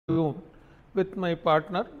June with my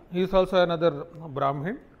partner. He is also another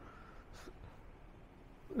Brahmin.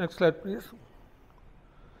 Next slide, please.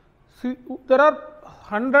 See, there are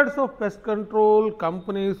hundreds of pest control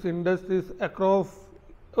companies, industries across,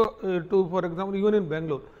 for example, even in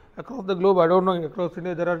Bangalore, across the globe. I don't know, across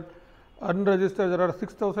India, there are unregistered. There are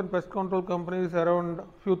 6,000 pest control companies, around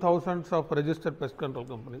few thousands of registered pest control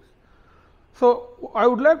companies. So I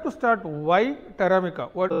would like to start why Terramica.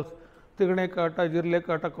 What is Tignekata,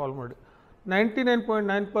 Jirlekata, Colmadi?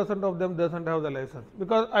 99.9% of them doesn't have the license,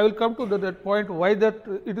 because I will come to that point why that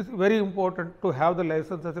it is very important to have the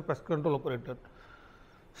license as a pest control operator.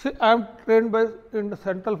 See, I am trained in the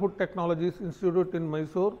Central Food Technologies Institute in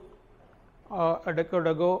Mysore a decade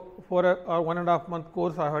ago for a 1.5 month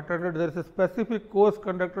course I have attended. There is a specific course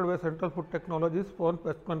conducted by Central Food Technologies for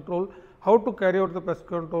pest control, how to carry out the pest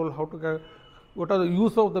control, what are the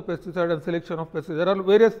use of the pesticide and selection of pesticides. There are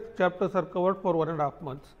various chapters are covered for 1.5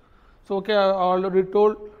 months. So, okay, I already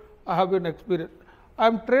told I have been experienced. I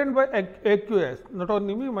am trained by AQS, not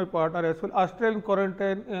only me, my partner as well, Australian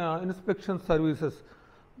Quarantine Inspection Services.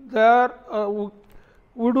 There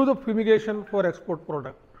we do the fumigation for export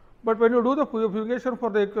product. But when you do the fumigation for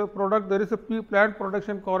the product, there is a plant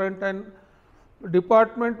protection quarantine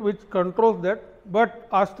department which controls that. But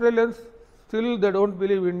Australians still they don't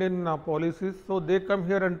believe Indian policies, so they come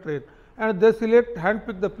here and train, and they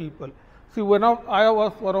handpick the people. See, I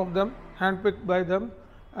was one of them, handpicked by them,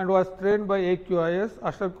 and was trained by AQIS,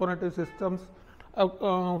 Australian Quarantine Systems,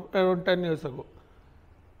 around 10 years ago.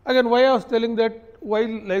 Again, why I was telling that why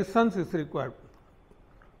license is required.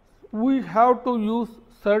 We have to use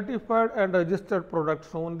certified and registered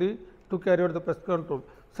products only to carry out the pest control.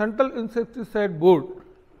 Central Insecticide Board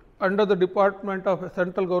under the Department of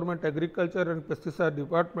Central Government Agriculture and Pesticide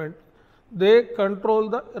Department, they control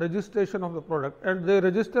the registration of the product, and they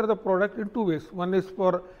register the product in two ways. One is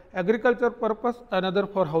for agriculture purpose, another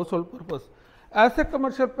for household purpose. As a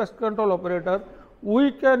commercial pest control operator,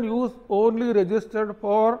 we can use only registered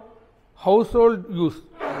for household use,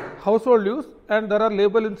 and there are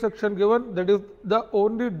label instruction given, that is the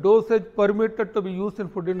only dosage permitted to be used in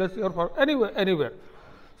food industry or for anywhere.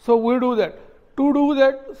 So we do that. To do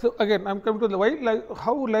that, so again I am coming to the why,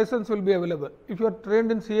 how license will be available. If you are trained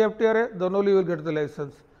in CFTRA, then only you will get the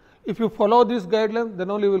license. If you follow these guidelines, then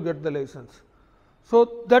only you will get the license.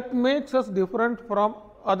 So that makes us different from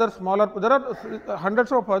other smaller. There are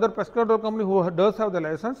hundreds of other pest control companies who does have the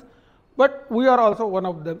license, but we are also one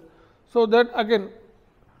of them. So then again,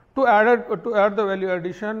 to add the value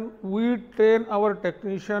addition, we train our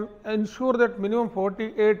technician, ensure that minimum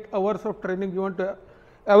 48 hours of training given to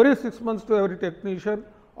every 6 months to every technician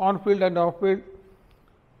on field and off field,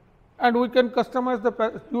 and we can customize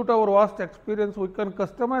due to our vast experience, we can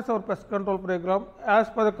customize our pest control program as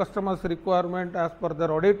per the customer's requirement, as per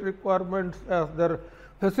their audit requirements, as their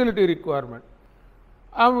facility requirement.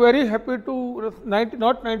 I am very happy to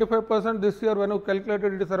not 95% this year, when we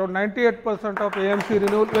calculated it is around 98% of AMC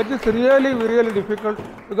renewal, which is really difficult,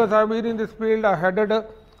 because I have been in this field.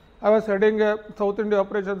 I was heading South India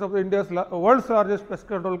operations of India's world's largest pest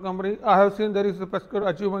control company. I have seen there is a pest control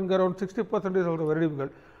achievement around 60% is also very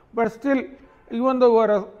difficult. But still, even though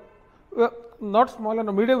we are not small and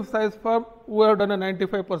a medium sized firm, we have done a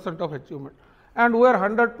 95% of achievement. And we are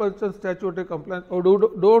 100% statutory compliance, or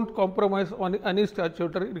don't compromise on any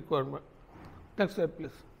statutory requirement. Next slide,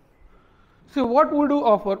 please. See, what we do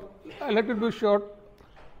offer, let it be short.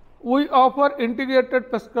 We offer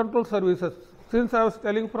integrated pest control services. Since I was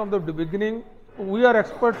telling from the beginning, we are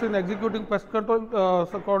experts in executing pest control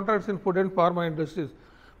contracts in food and pharma industries,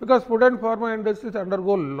 because food and pharma industries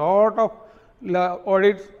undergo a lot of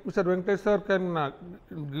audits. Mr. Venkatesh sir can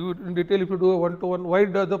give in detail if you do a one-to-one. Why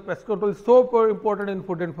does the pest control is so important in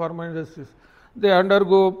food and pharma industries? They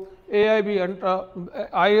undergo AIB,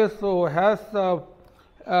 ISO, has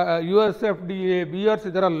USFDA,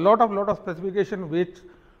 BRC. There are a lot of specifications which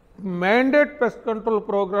mandate pest control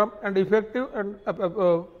program and effective and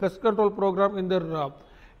pest control program in their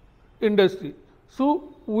industry.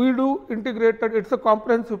 So we do integrated. It's a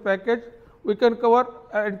comprehensive package. We can cover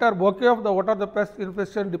entire bouquet of what are the pest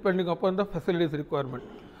infestation depending upon the facilities requirement.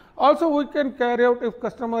 Also, we can carry out if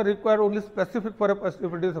customer require only specific for a pest,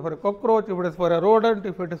 if it is for a cockroach, if it is for a rodent,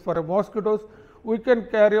 if it is for a mosquitoes, we can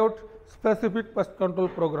carry out specific pest control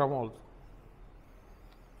program also.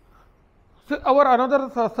 So our another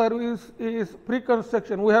service is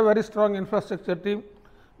pre-construction. We have very strong infrastructure team.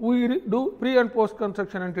 We do pre and post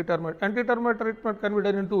construction anti-termite. Anti-termite treatment can be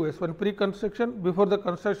done in two ways. One, pre-construction, before the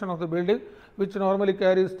construction of the building, which normally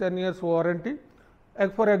carries 10 years warranty.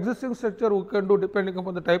 And for existing structure, we can do depending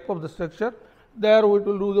upon the type of the structure. There we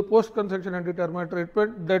will do the post-construction anti-termite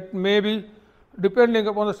treatment. That may be depending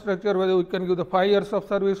upon the structure whether we can give the 5 years of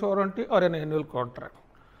service warranty or an annual contract.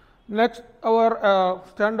 Next, our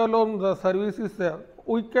standalone service is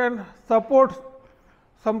we can support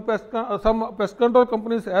some pest control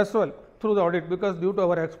companies as well through the audit, because due to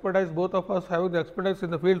our expertise, both of us having the expertise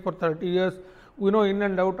in the field for 30 years, we know in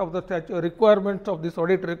and out of the requirements of this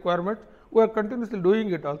audit requirements. We are continuously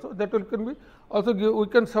doing it also. That will can be also give, we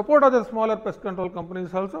can support other smaller pest control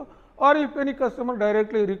companies also, or if any customer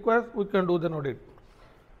directly requires, we can do the audit.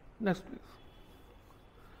 Next please.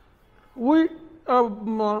 We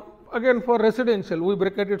again for residential, we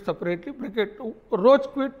bracket it separately. Roach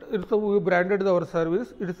quit, we branded our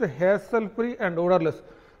service. It is a hassle-free and odorless.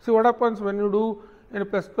 See what happens when you do in a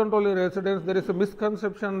pest control in residence, there is a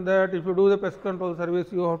misconception that if you do the pest control service,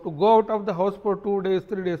 you have to go out of the house for 2 days,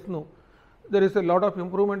 3 days. No, there is a lot of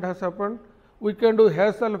improvement has happened. We can do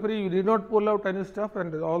hassle-free, you did not pull out any stuff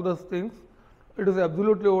and all those things. It is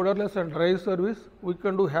absolutely odorless and dry service. We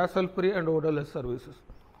can do hassle-free and odorless services.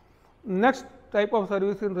 Next type of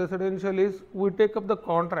service in residential is we take up the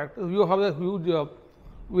contract. You have a huge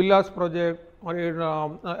villas project or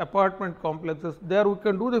apartment complexes. There we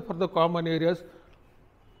can do for the common areas.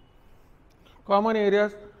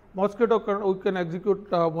 Mosquito we can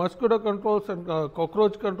execute mosquito controls and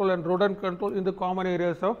cockroach control and rodent control in the common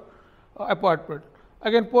areas of apartment.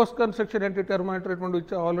 Again, post construction anti-termite treatment,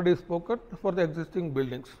 which I already spoken for the existing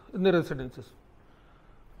buildings in the residences.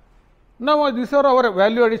 Now, these are our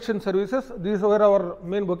value addition services. These are our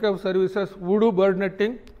main bouquet of services. We do bird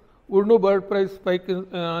netting, we do bird price spike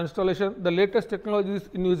installation. The latest technology is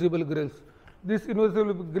invisible grills. These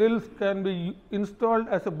invisible grills can be installed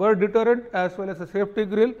as a bird deterrent as well as a safety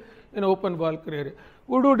grill in open balcony area.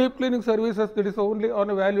 We do deep cleaning services, that is only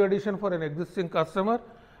on a value addition for an existing customer,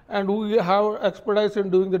 and we have expertise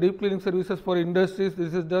in doing the deep cleaning services for industries.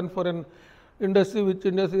 This is done for an industry which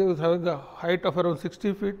industry is having a height of around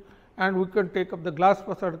 60 feet, and we can take up the glass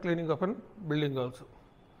facade cleaning of a building also.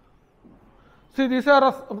 See, these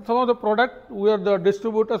are some of the product. We are the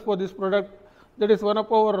distributors for this product. That is one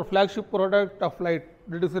of our flagship product of Flight.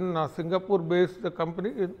 That is in Singapore based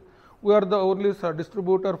company. We are the only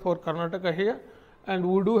distributor for Karnataka here, and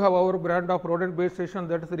we do have our brand of rodent based station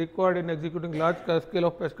that is required in executing large scale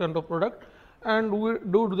of pest control product, and we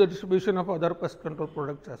do the distribution of other pest control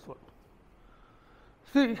products as well.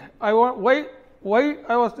 See, why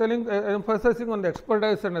I was telling, emphasizing on the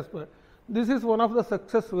expertise and expert. This is one of the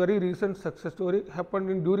very recent success story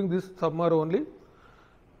happened during this summer only.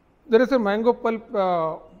 There is a mango pulp,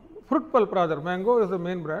 fruit pulp rather, mango is the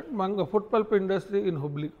main brand, mango fruit pulp industry in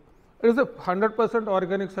Hubli. It is a 100%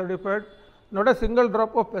 organic certified, not a single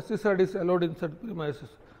drop of pesticide is allowed in such premises.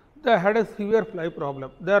 They had a severe fly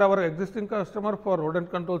problem. They are our existing customer for rodent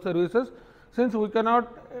control services, since we cannot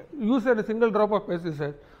use a single drop of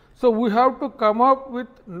pesticide. So, we have to come up with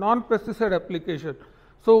non-pesticide application.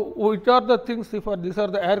 So, which are the things, these are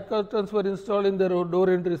the air curtains were installed in the door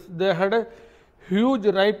entries. They had a huge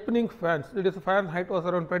ripening fans. It is a fan height was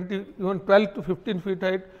around 20, even 12 to 15 feet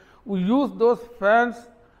height. We use those fans,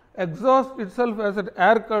 exhaust itself as an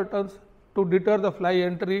air curtains to deter the fly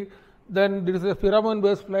entry. Then there is a pheromone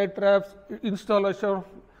based fly traps, installation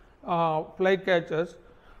of fly catchers.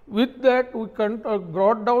 With that, we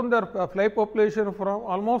brought down their fly population from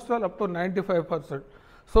almost up to 95%.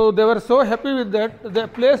 So, they were so happy with that, they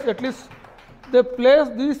placed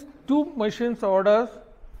these 2 machines orders.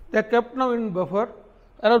 They kept now in buffer,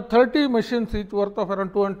 around 30 machines each worth of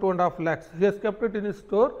around 2 and 2.5 lakhs. He has kept it in his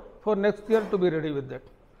store for next year to be ready with that.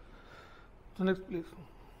 So, next please.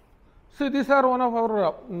 See, these are one of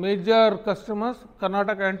our major customers,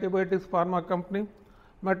 Karnataka Antibiotics Pharma Company,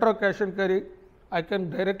 Metro Cash and Carry. I can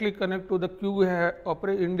directly connect to the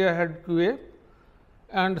QA, India head QA,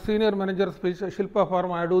 and senior manager Shilpa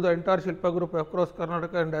Pharma. I do the entire Shilpa group across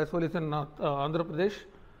Karnataka and as well as in Andhra Pradesh.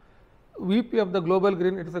 VP of the Global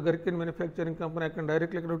Green, it is a gherkin manufacturing company. I can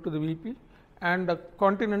directly connect to the VP, and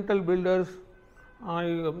Continental Builders,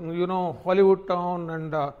 you know, Hollywood Town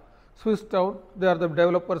and Swiss Town. They are the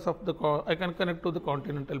developers of the. I can connect to the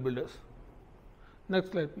Continental Builders.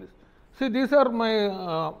 Next slide, please. See, these are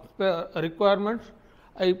my requirements.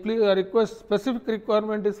 I request specific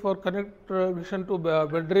requirement is for connection to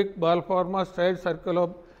Bedrick, Ball Pharma, Stride,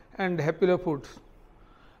 Circulob, and Happilo Foods.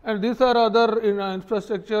 And these are other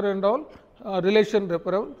infrastructure and all relation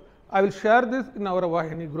referral. I will share this in our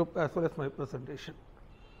Vahini group as well as my presentation.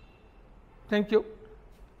 Thank you.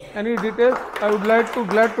 Any details I would like to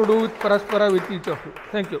glad to do with Paraspara with each of you.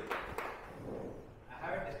 Thank you.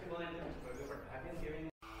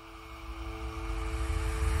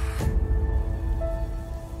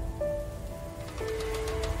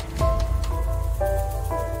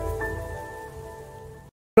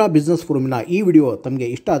 Extra business ಫೋರಮಿನ ಈ video ತಮಗೆ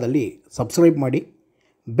ಇಷ್ಟ ಆದಲ್ಲಿ subscribe ಮಾಡಿ,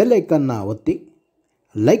 bell ಐಕನ್ನ ಒತ್ತಿ,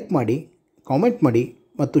 like ಮಾಡಿ, comment ಮಾಡಿ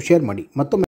ಮತ್ತು share ಮಾಡಿ. ಮತ್ತೊಮ್ಮೆ